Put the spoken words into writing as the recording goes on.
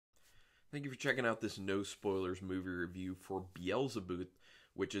Thank you for checking out this no spoilers movie review for Belzebuth,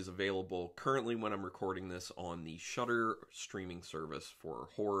 which is available currently when I'm recording this on the Shudder streaming service for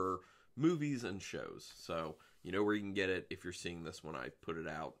horror movies and shows. So you know where you can get it if you're seeing this when I put it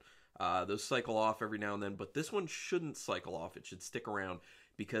out. Those cycle off every now and then, but this one shouldn't cycle off. It should stick around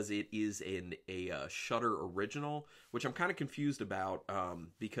because it is a Shudder original, which I'm kind of confused about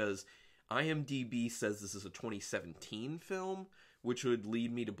because IMDb says this is a 2017 film, which would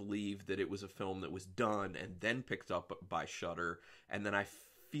lead me to believe that it was a film that was done and then picked up by Shudder. And then I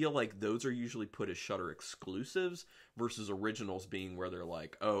feel like those are usually put as Shudder exclusives versus originals being where they're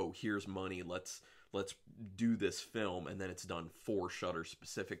like, oh, here's money, let's do this film, and then it's done for Shudder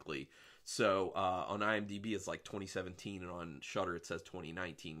specifically. So on IMDb it's like 2017, and on Shudder it says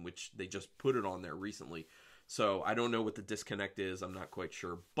 2019, which they just put it on there recently. So I don't know what the disconnect is. I'm not quite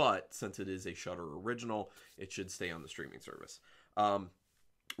sure. But since it is a Shudder original, it should stay on the streaming service.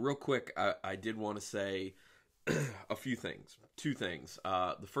 Real quick, I did want to say a few things. Two things.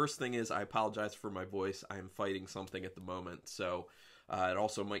 The first thing is I apologize for my voice. I am fighting something at the moment. So it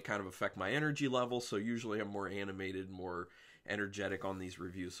also might kind of affect my energy level. So usually I'm more animated, more energetic on these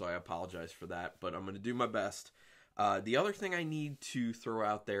reviews. So I apologize for that. But I'm going to do my best. The other thing I need to throw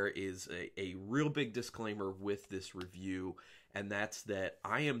out there is a real big disclaimer with this review, and that's that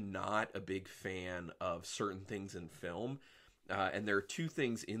I am not a big fan of certain things in film, and there are two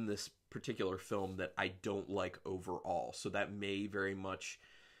things in this particular film that I don't like overall, so that may very much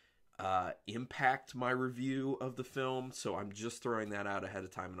impact my review of the film, so I'm just throwing that out ahead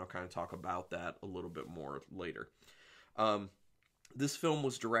of time, and I'll kind of talk about that a little bit more later. This film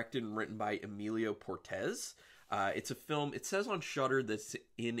was directed and written by Emilio Portes. It's a film, it says on Shudder that's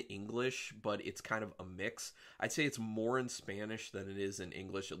in English, but it's kind of a mix. I'd say it's more in Spanish than it is in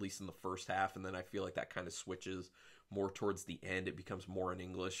English, at least in the first half, and then I feel like that kind of switches more towards the end. It becomes more in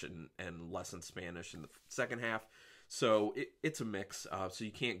English and less in Spanish in the second half. So it's a mix, so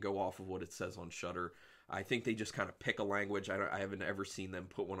you can't go off of what it says on Shudder. I think they just kind of pick a language. I haven't ever seen them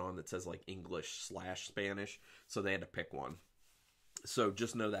put one on that says like English/Spanish, so they had to pick one. So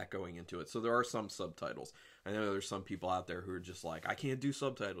just know that going into it. So there are some subtitles. I know there's some people out there who are just like, I can't do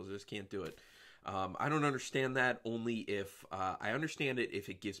subtitles. I just can't do it. I don't understand that, only if I understand it if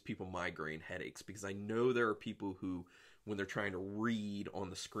it gives people migraine headaches, because I know there are people who, when they're trying to read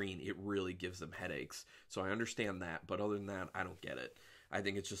on the screen, it really gives them headaches. So I understand that, but other than that, I don't get it. I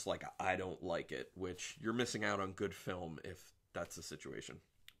think it's just like, I don't like it, which you're missing out on good film if that's the situation.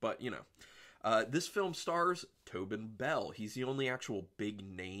 But, you know. This film stars Tobin Bell. He's the only actual big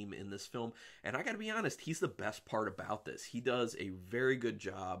name in this film, and I gotta be honest, he's the best part about this. He does a very good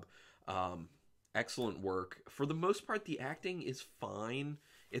job, excellent work. For the most part, the acting is fine.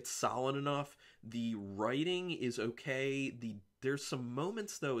 It's solid enough. The writing is okay. There's some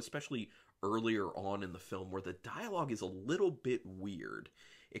moments, though, especially earlier on in the film, where the dialogue is a little bit weird.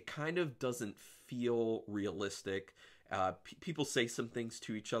 It kind of doesn't feel realistic. People say some things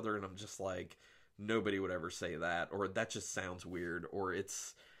to each other, and I'm just like, nobody would ever say that, or that just sounds weird, or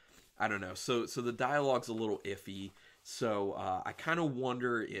it's, I don't know. So the dialogue's a little iffy. So I kind of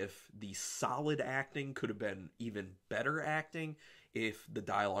wonder if the solid acting could have been even better acting if the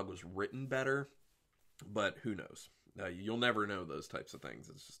dialogue was written better, but who knows? You'll never know those types of things.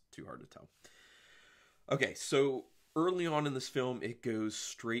 It's just too hard to tell. Okay, so early on in this film, it goes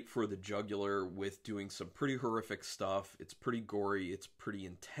straight for the jugular with doing some pretty horrific stuff. It's pretty gory. It's pretty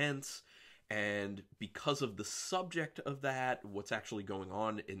intense. And because of the subject of that, what's actually going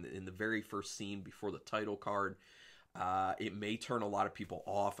on in the very first scene before the title card, it may turn a lot of people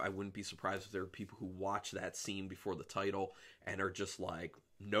off. I wouldn't be surprised if there are people who watch that scene before the title and are just like,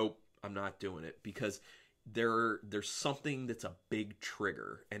 nope, I'm not doing it. Because there's something that's a big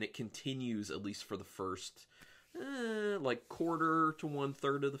trigger. And it continues, at least for the first like quarter to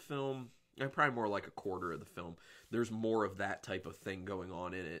 1/3 of the film, and probably more like a quarter of the film. There's more of that type of thing going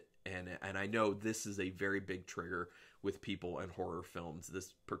on in it, and I know this is a very big trigger with people and horror films,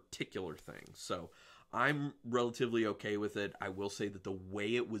 this particular thing. So I'm relatively okay with it. I will say that the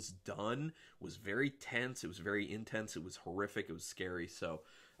way it was done was very tense. It was very intense. It was horrific. It was scary. So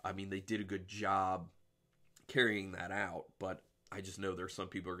I mean, they did a good job carrying that out, but I just know there's some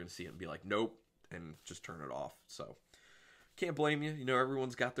people who are going to see it and be like, nope, and just turn it off. So can't blame you. You know,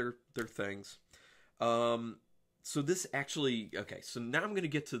 everyone's got their things. So this actually, okay, so now I'm going to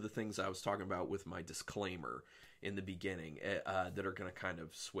get to the things I was talking about with my disclaimer in the beginning that are going to kind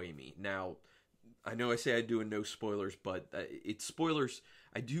of sway me. Now, I know I say I do a no spoilers, but it's spoilers.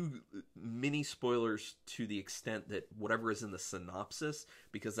 I do mini spoilers to the extent that whatever is in the synopsis,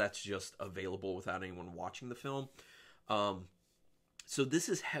 because that's just available without anyone watching the film. So this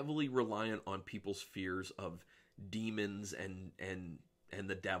is heavily reliant on people's fears of demons and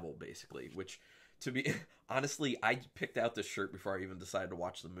the devil, basically. Which, to be honestly, I picked out this shirt before I even decided to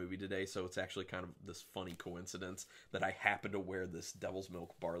watch the movie today. So it's actually kind of this funny coincidence that I happen to wear this Devil's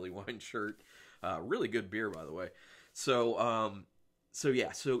Milk barley wine shirt. Really good beer, by the way. So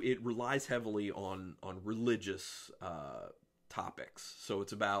so it relies heavily on religious topics. So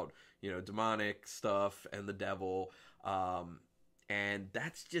it's about, demonic stuff and the devil. And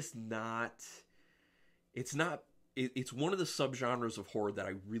that's just not, it's one of the subgenres of horror that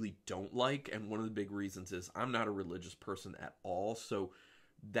I really don't like. And one of the big reasons is I'm not a religious person at all. So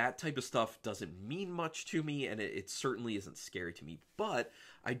that type of stuff doesn't mean much to me, and it certainly isn't scary to me. But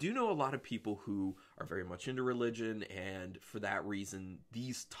I do know a lot of people who are very much into religion, and for that reason,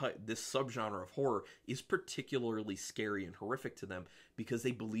 this subgenre of horror is particularly scary and horrific to them because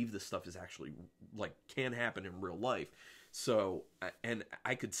they believe this stuff is actually, can happen in real life. So, and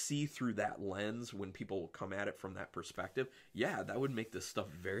I could see through that lens when people come at it from that perspective. Yeah, that would make this stuff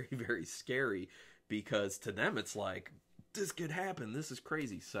very, very scary, because to them it's like, this could happen, this is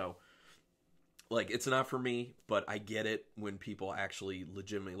crazy. So, it's not for me, but I get it when people actually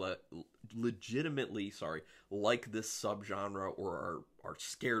legitimately like this subgenre or are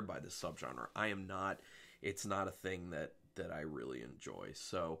scared by this subgenre. I am not. It's not a thing that I really enjoy.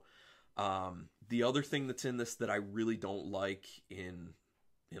 So, the other thing that's in this that I really don't like in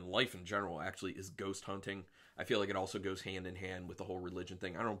life in general, actually, is ghost hunting. I feel like it also goes hand in hand with the whole religion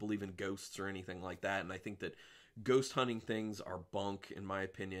thing. I don't believe in ghosts or anything like that, and I think that ghost hunting things are bunk, in my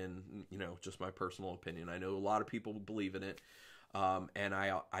opinion. Just my personal opinion. I know a lot of people believe in it, and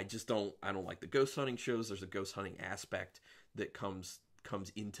I just don't. I don't like the ghost hunting shows. There's a ghost hunting aspect that comes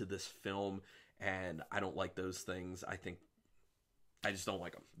into this film, and I don't like those things. I just don't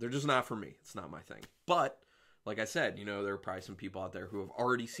like them. They're just not for me. It's not my thing. But like I said, there are probably some people out there who have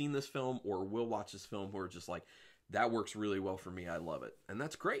already seen this film or will watch this film who are just like, that works really well for me. I love it. And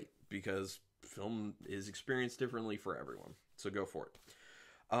that's great, because film is experienced differently for everyone. So go for it.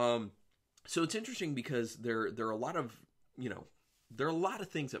 So it's interesting because there are a lot of, there are a lot of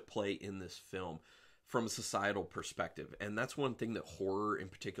things at play in this film from a societal perspective. And that's one thing that horror in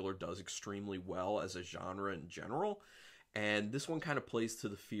particular does extremely well as a genre in general. And this one kind of plays to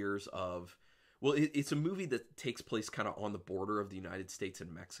the fears of, well, it's a movie that takes place kind of on the border of the United States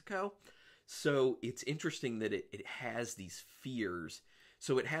and Mexico. So it's interesting that it has these fears.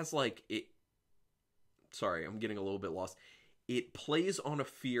 So it has sorry, I'm getting a little bit lost. It plays on a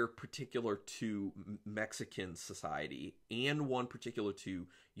fear particular to Mexican society and one particular to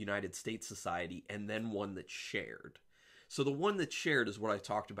United States society, and then one that's shared. So the one that's shared is what I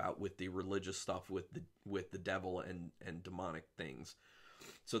talked about with the religious stuff, with the devil and demonic things.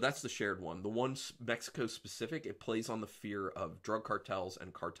 So that's the shared one. The one Mexico specific, it plays on the fear of drug cartels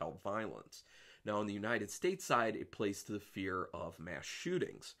and cartel violence. Now on the United States side, it plays to the fear of mass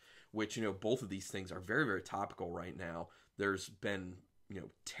shootings, which, both of these things are very, very topical right now. There's been,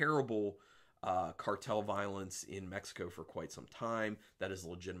 terrible cartel violence in Mexico for quite some time. That is a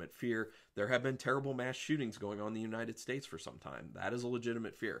legitimate fear. There have been terrible mass shootings going on in the United States for some time. That is a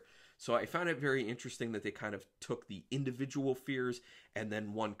legitimate fear. So I found it very interesting that they kind of took the individual fears and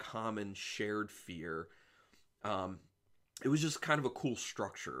then one common shared fear. It was just kind of a cool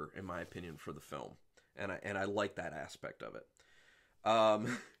structure, in my opinion, for the film. And I like that aspect of it.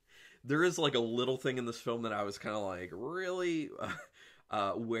 There is a little thing in this film that I was kind of like, really?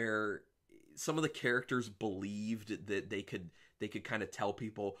 Where some of the characters believed that they could kind of tell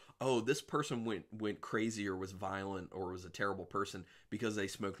people, oh, this person went crazy or was violent or was a terrible person because they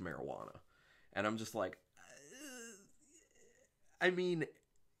smoked marijuana. And I'm just like, I mean,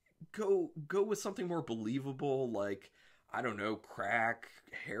 go with something more believable, like, I don't know, crack,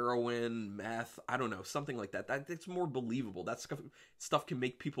 heroin, meth, I don't know, something like that. That's more believable. That stuff can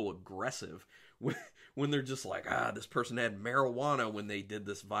make people aggressive when they're just like, this person had marijuana when they did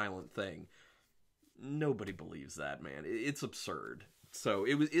this violent thing. Nobody believes that, man. It's absurd. So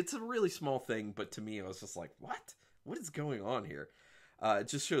it's a really small thing, but to me, I was just like, what? What is going on here? It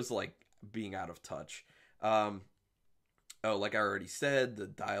just shows being out of touch. Like I already said, the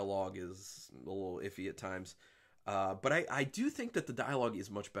dialogue is a little iffy at times. But I do think that the dialogue is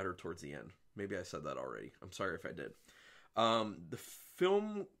much better towards the end. Maybe I said that already. I'm sorry if I did. The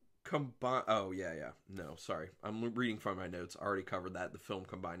film No, sorry. I'm reading from my notes. I already covered that. The film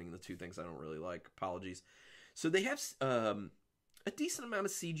combining the two things I don't really like. Apologies. So they have a decent amount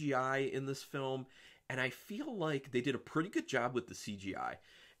of CGI in this film, and I feel like they did a pretty good job with the CGI.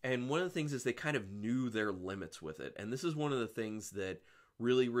 And one of the things is they kind of knew their limits with it. And this is one of the things that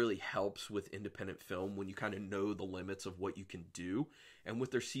really, really helps with independent film when you kind of know the limits of what you can do. And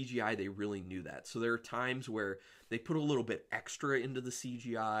with their CGI, they really knew that. So there are times where they put a little bit extra into the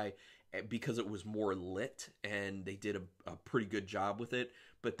CGI because it was more lit, and they did a pretty good job with it.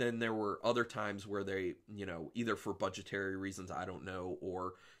 But then there were other times where they, either for budgetary reasons, I don't know,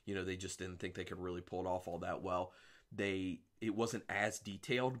 or, they just didn't think they could really pull it off all that well. It wasn't as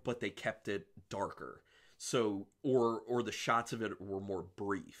detailed, but they kept it darker. So, or the shots of it were more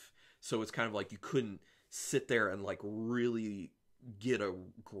brief. So it's kind of like you couldn't sit there and like really get a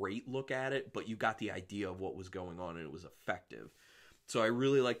great look at it, but you got the idea of what was going on, and it was effective. So I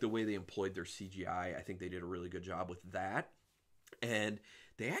really like the way they employed their CGI. I think they did a really good job with that. And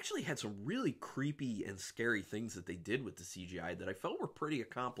they actually had some really creepy and scary things that they did with the CGI that I felt were pretty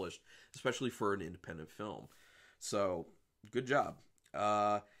accomplished, especially for an independent film. So, good job.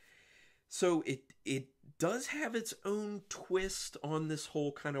 So it does have its own twist on this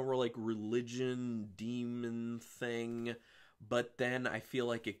whole kind of like religion demon thing, but then I feel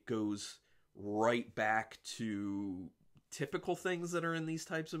like it goes right back to typical things that are in these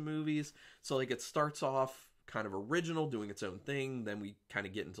types of movies. So like it starts off kind of original, doing its own thing, then we kind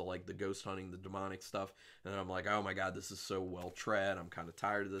of get into like the ghost hunting, the demonic stuff, and then I'm like, oh my god, this is so well tread, I'm kind of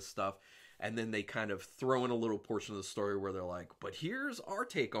tired of this stuff. And then they kind of throw in a little portion of the story where they're like, but here's our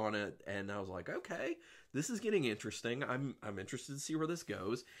take on it. And I was like, okay, this is getting interesting. I'm interested to see where this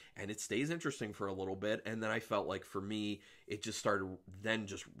goes. And it stays interesting for a little bit. And then I felt like for me, it just started then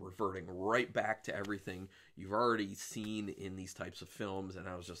just reverting right back to everything you've already seen in these types of films. And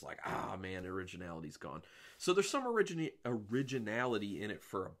I was just like, man, originality's gone. So there's some originality in it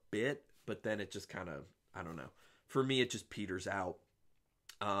for a bit, but then it just kind of, I don't know. For me, it just peters out.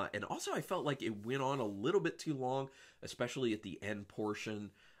 And also I felt like it went on a little bit too long, especially at the end portion.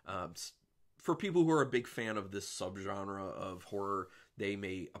 For people who are a big fan of this subgenre of horror, they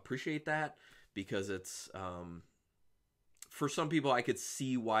may appreciate that because it's, for some people, I could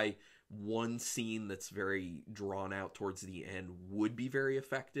see why one scene that's very drawn out towards the end would be very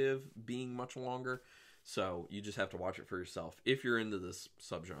effective being much longer. So you just have to watch it for yourself if you're into this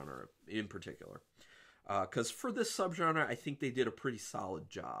subgenre in particular. Because for this subgenre, I think they did a pretty solid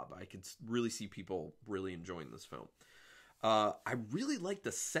job. I could really see people really enjoying this film. I really like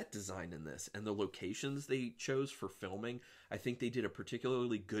the set design in this and the locations they chose for filming. I think they did a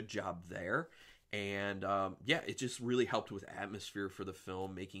particularly good job there. And it just really helped with atmosphere for the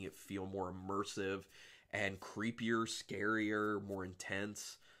film, making it feel more immersive and creepier, scarier, more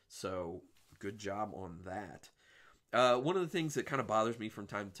intense. So good job on that. One of the things that kind of bothers me from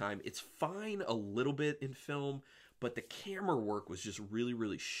time to time, it's fine a little bit in film, but the camera work was just really,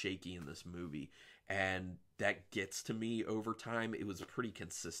 really shaky in this movie. And that gets to me over time. It was pretty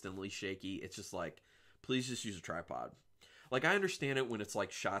consistently shaky. It's just like, please just use a tripod. Like, I understand it when it's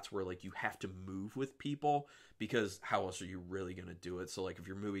like shots where like you have to move with people, because how else are you really going to do it? So like if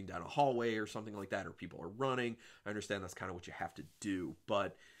you're moving down a hallway or something like that, or people are running, I understand that's kind of what you have to do.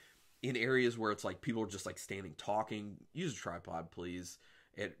 But in areas where it's like people are just like standing talking, use a tripod, please.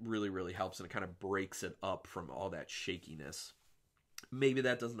 It really, really helps, and it kind of breaks it up from all that shakiness. Maybe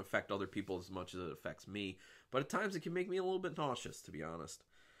that doesn't affect other people as much as it affects me, but at times it can make me a little bit nauseous, to be honest.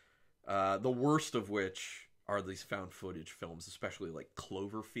 The worst of which are these found footage films, especially like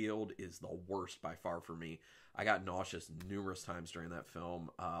Cloverfield is the worst by far for me. I got nauseous numerous times during that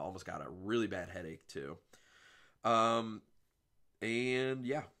film. Almost got a really bad headache too. And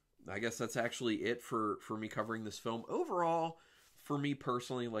yeah, I guess that's actually it for me covering this film. Overall, for me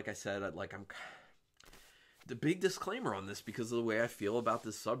personally, like I said, I'm the big disclaimer on this because of the way I feel about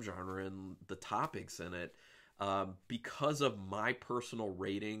this subgenre and the topics in it. Because of my personal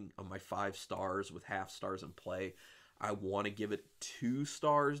rating of my 5 stars with half stars in play, I want to give it 2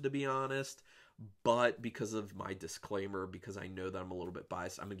 stars, to be honest. But because of my disclaimer, because I know that I'm a little bit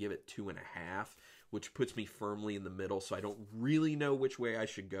biased, I'm going to give it 2.5, which puts me firmly in the middle. So I don't really know which way I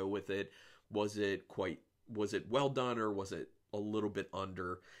should go with it. Was it well done, or was it a little bit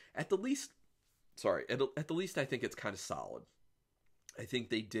under? At the least I think it's kind of solid. I think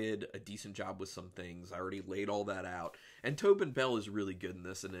they did a decent job with some things. I already laid all that out. And Tobin Bell is really good in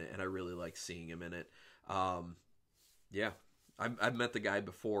this, and I really like seeing him in it. Yeah, I've met the guy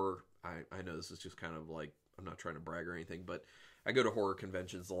before. I know this is just kind of like, I'm not trying to brag or anything, but I go to horror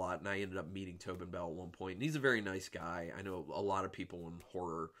conventions a lot, and I ended up meeting Tobin Bell at one point, and he's a very nice guy. I know a lot of people in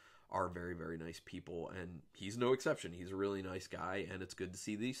horror are very, very nice people, and he's no exception. He's a really nice guy, and it's good to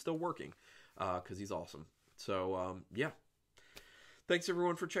see that he's still working, because he's awesome. So, yeah. Thanks,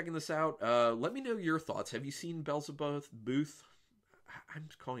 everyone, for checking this out. Let me know your thoughts. Have you seen Belzebuth? I'm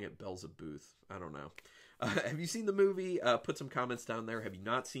calling it Belzebuth. I don't know. Have you seen the movie? Put some comments down there. Have you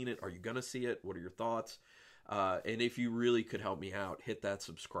not seen it? Are you going to see it? What are your thoughts? And if you really could help me out, hit that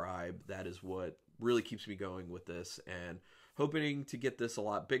subscribe. That is what really keeps me going with this, and hoping to get this a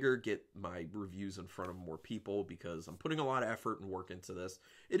lot bigger, get my reviews in front of more people, because I'm putting a lot of effort and work into this.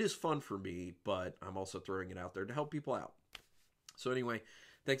 It is fun for me, but I'm also throwing it out there to help people out. So anyway,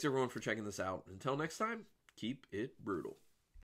 thanks everyone for checking this out. Until next time, keep it brutal.